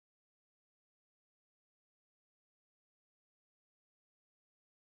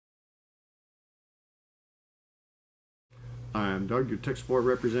I'm Doug, your tech support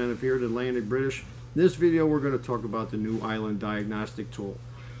representative here at Atlantic British. In this video we're going to talk about the new iLand Diagnostic tool.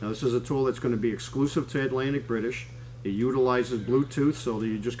 Now this is a tool that's going to be exclusive to Atlantic British. It utilizes Bluetooth, so that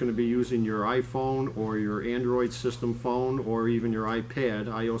you're just going to be using your iPhone or your Android system phone or even your iPad,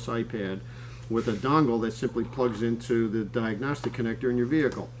 iOS iPad, with a dongle that simply plugs into the diagnostic connector in your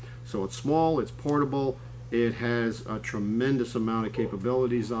vehicle. So it's small, it's portable, it has a tremendous amount of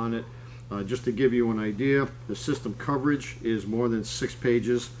capabilities on it. Just to give you an idea, the system coverage is more than 6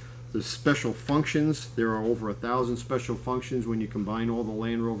 pages. The special functions, there are over 1,000 special functions when you combine all the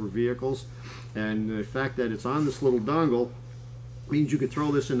Land Rover vehicles. And the fact that it's on this little dongle means you could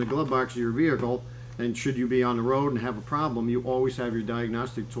throw this in the glove box of your vehicle, and should you be on the road and have a problem, you always have your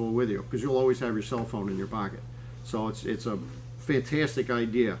diagnostic tool with you, because you'll always have your cell phone in your pocket. So it's a fantastic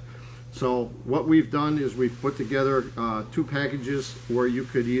idea. So what we've done is we've put together 2 packages where you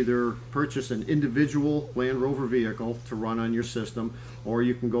could either purchase an individual Land Rover vehicle to run on your system, or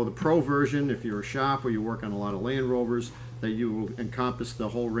you can go the Pro version if you're a shop or you work on a lot of Land Rovers, that you will encompass the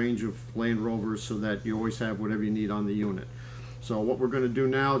whole range of Land Rovers so that you always have whatever you need on the unit. So what we're going to do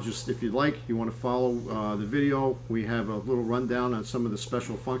now, just if you'd like, you want to follow the video, we have a little rundown on some of the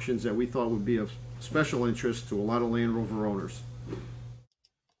special functions that we thought would be of special interest to a lot of Land Rover owners.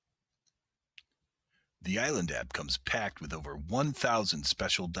 The iLand app comes packed with over 1,000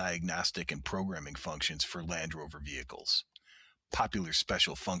 special diagnostic and programming functions for Land Rover vehicles. Popular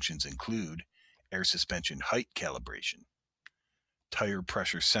special functions include air suspension height calibration, tire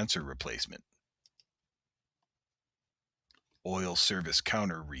pressure sensor replacement, oil service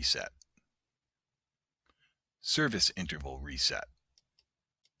counter reset, service interval reset,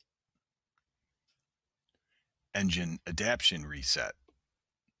 engine adaptation reset,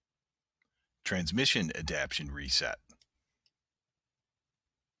 transmission adaptation reset,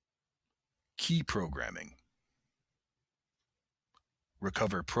 key programming,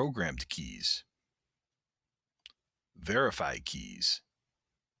 recover programmed keys, verify keys,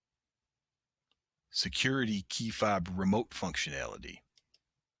 security key fob remote functionality,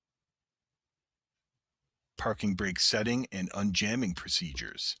 parking brake setting and unjamming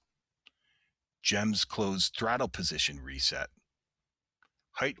procedures, GEMS closed throttle position reset,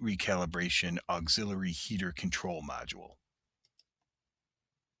 height recalibration auxiliary heater control module.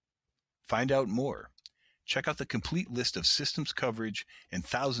 Find out more. Check out the complete list of systems coverage and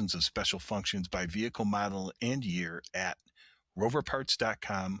thousands of special functions by vehicle model and year at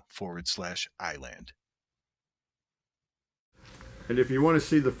roverparts.com/iLand. And if you want to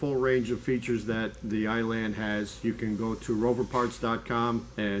see the full range of features that the iLand has, you can go to roverparts.com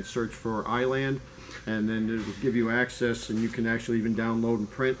and search for iLand, and then it will give you access, and you can actually even download and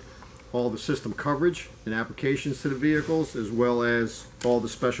print all the system coverage and applications to the vehicles, as well as all the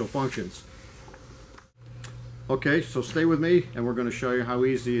special functions. Okay, so stay with me and we're going to show you how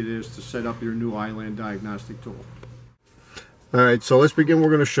easy it is to set up your new iLand Diagnostic tool. Alright, so let's begin. We're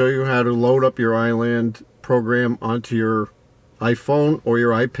going to show you how to load up your iLand program onto your iPhone or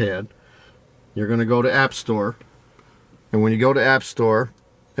your iPad. You're going to go to App Store, and when you go to App Store,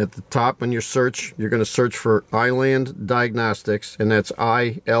 at the top on your search, you're going to search for iLand Diagnostics, and that's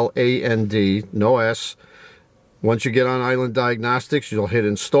I-L-A-N-D, no S. Once you get on iLand Diagnostics, you'll hit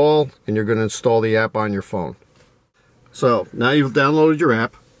install, and you're going to install the app on your phone. So now you've downloaded your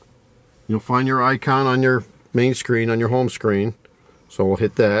app. You'll find your icon on your main screen, on your home screen. So we'll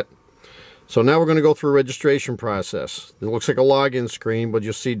hit that. So now we're going to go through a registration process. It looks like a login screen, but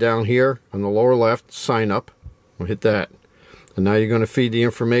you'll see down here on the lower left, sign up. We'll hit that. And now you're going to feed the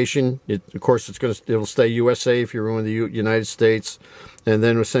information. Of course, it'll stay USA if you're in the United States. And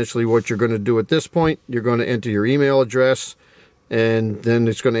then essentially what you're going to do at this point, you're going to enter your email address, and then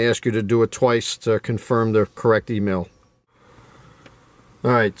it's going to ask you to do it twice to confirm the correct email.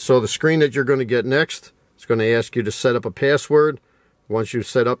 Alright, so the screen that you're going to get next, it's going to ask you to set up a password. Once you've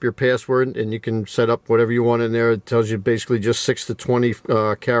set up your password, and you can set up whatever you want in there, it tells you basically just 6 to 20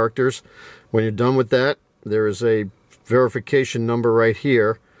 characters. When you're done with that, there is a verification number right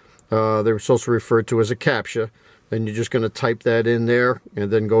here. They're supposed to refer to as a CAPTCHA, and you're just going to type that in there and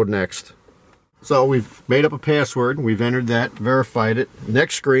then go next. So we've made up a password, we've entered that, verified it.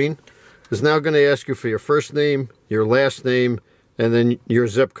 Next screen is now going to ask you for your first name, your last name, and then your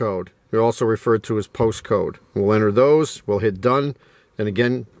zip code. They're also referred to as postcode. We'll enter those, we'll hit done, and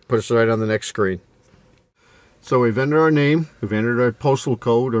again, put us right on the next screen. So we've entered our name, we've entered our postal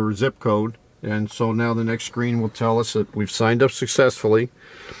code or zip code, and so now the next screen will tell us that we've signed up successfully,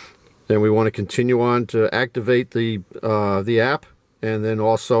 and we want to continue on to activate the app, and then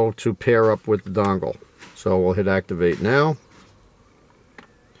also to pair up with the dongle. So we'll hit activate now.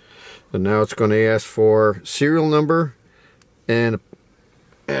 And now it's going to ask for serial number, and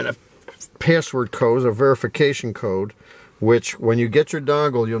a password code, a verification code, which when you get your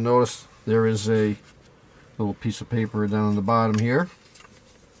dongle, you'll notice there is a little piece of paper down on the bottom here.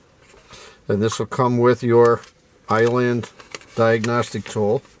 And this will come with your iLand Diagnostic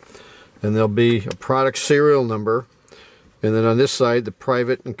tool. And there'll be a product serial number. And then on this side, the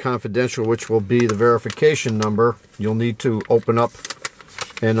private and confidential, which will be the verification number, you'll need to open up.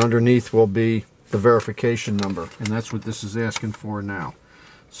 And underneath will be the verification number. And that's what this is asking for now.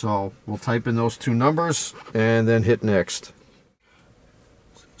 So we'll type in those two numbers and then hit next.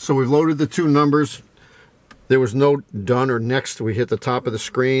 So we've loaded the two numbers. There was no done or next. We hit the top of the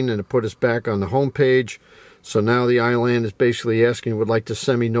screen and it put us back on the home page. So now the iLand is basically asking, would like to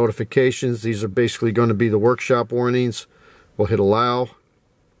send me notifications. These are basically going to be the workshop warnings. We'll hit allow.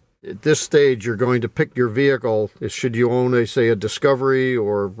 At this stage, you're going to pick your vehicle. Should you own, say, a Discovery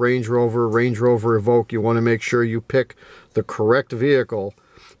or Range Rover Evoque, you want to make sure you pick the correct vehicle,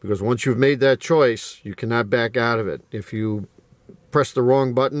 because once you've made that choice, you cannot back out of it. If you press the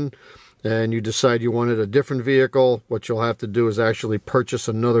wrong button and you decide you wanted a different vehicle, what you'll have to do is actually purchase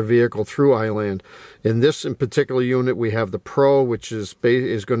another vehicle through iLand. In this in particular unit, we have the Pro, which is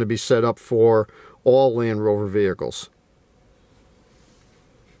going to be set up for all Land Rover vehicles.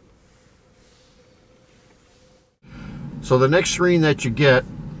 So the next screen that you get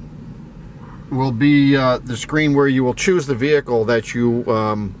will be the screen where you will choose the vehicle that you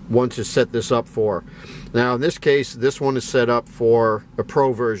want to set this up for. Now in this case, this one is set up for a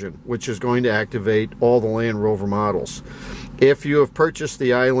Pro version, which is going to activate all the Land Rover models. If you have purchased the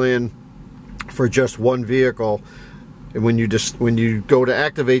iLand for just one vehicle, and when you go to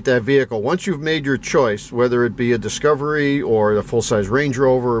activate that vehicle, once you've made your choice, whether it be a Discovery or a full-size Range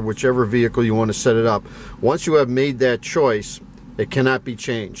Rover, or whichever vehicle you want to set it up, once you have made that choice, it cannot be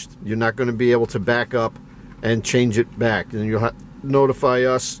changed. You're not going to be able to back up and change it back. And you'll notify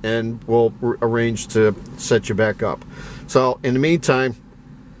us and we'll arrange to set you back up. So in the meantime,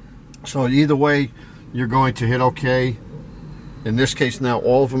 so either way, you're going to hit OK. In this case now,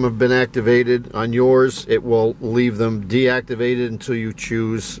 all of them have been activated. On yours, it will leave them deactivated until you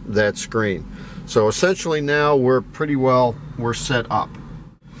choose that screen. So essentially now we're set up.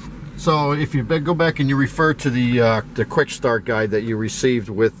 So if you go back and you refer to the quick start guide that you received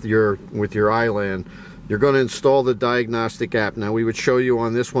with your iLand, you're going to install the Diagnostic app. Now we would show you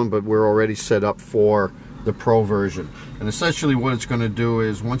on this one, but we're already set up for the Pro version. And essentially what it's going to do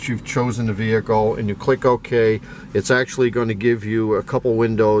is, once you've chosen the vehicle and you click OK, it's actually going to give you a couple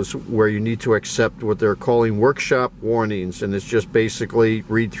windows where you need to accept what they're calling workshop warnings. And it's just basically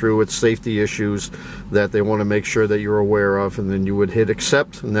read through its safety issues that they want to make sure that you're aware of, and then you would hit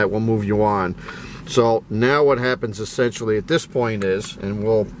accept and that will move you on. So now what happens essentially at this point is, and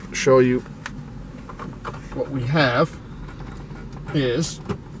we'll show you what we have, is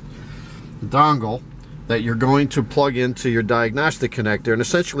the dongle that you're going to plug into your diagnostic connector. And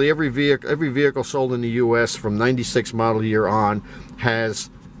essentially every vehicle sold in the US from 96 model year on has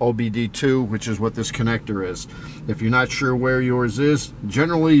OBD2, which is what this connector is. If you're not sure where yours is,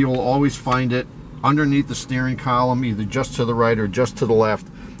 generally you'll always find it underneath the steering column, either just to the right or just to the left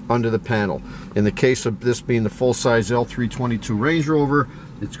under the panel. In the case of this being the full-size L322 Range Rover,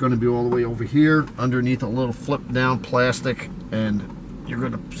 it's going to be all the way over here underneath a little flip down plastic, and you're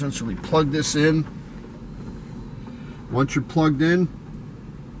going to essentially plug this in. Once you're plugged in,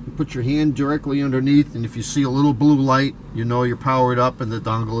 you put your hand directly underneath, and if you see a little blue light, you know you're powered up and the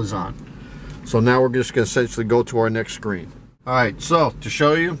dongle is on. So now we're just going to essentially go to our next screen. Alright, so to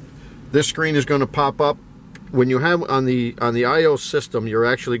show you, this screen is going to pop up. When you have on the iOS system, you're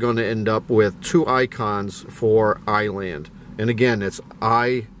actually going to end up with two icons for iLand. And again, it's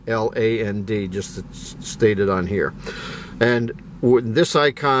I-L-A-N-D, just stated on here. And with this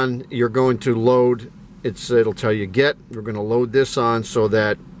icon, you're going to load, it'll tell you get. We're going to load this on so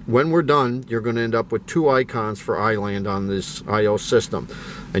that when we're done, you're going to end up with two icons for iLand on this iOS system.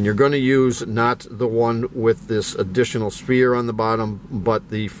 And you're going to use not the one with this additional sphere on the bottom, but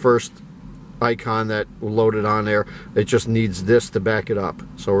the first icon that loaded on there. It just needs this to back it up.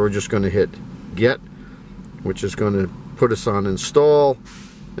 So we're just going to hit get, which is going to put us on install,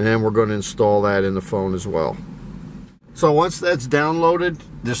 and we're going to install that in the phone as well. So once that's downloaded,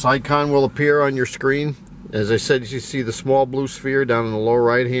 this icon will appear on your screen. As I said, you see the small blue sphere down in the lower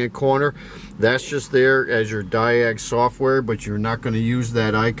right hand corner. That's just there as your Diag software, but you're not going to use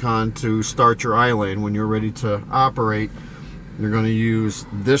that icon to start your iLand. When you're ready to operate, you're going to use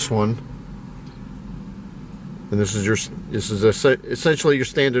this one, and this is essentially your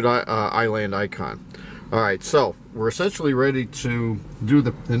standard iLand icon. Alright, so we're essentially ready to do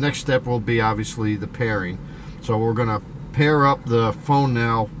the next step will be obviously the pairing. So we're going to pair up the phone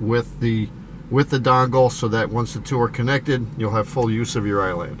now with the dongle, so that once the two are connected, you'll have full use of your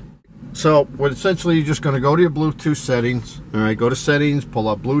iLand. So what essentially you're just going to go to your Bluetooth settings. All right, go to settings, pull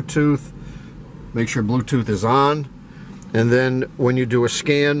up Bluetooth, make sure Bluetooth is on, and then when you do a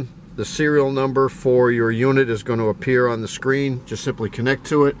scan, the serial number for your unit is going to appear on the screen. Just simply connect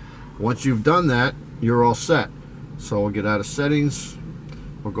to it. Once you've done that, you're all set. So we'll get out of settings,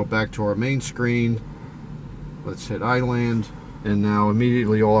 we'll go back to our main screen, let's hit iLand, and now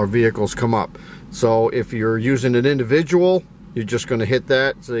immediately all our vehicles come up. So if you're using an individual, you're just going to hit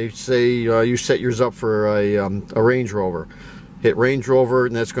that. Say you set yours up for a Range Rover. Hit Range Rover,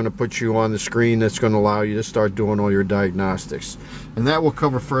 and that's going to put you on the screen. That's going to allow you to start doing all your diagnostics. And that will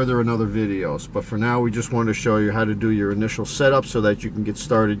cover further in other videos. But for now, we just wanted to show you how to do your initial setup so that you can get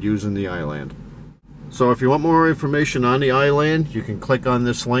started using the iLand. So if you want more information on the iLand, you can click on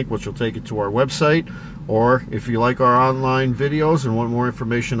this link, which will take you to our website. Or if you like our online videos and want more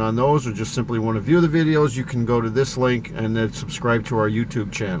information on those, or just simply want to view the videos, you can go to this link and then subscribe to our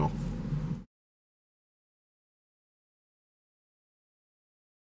YouTube channel.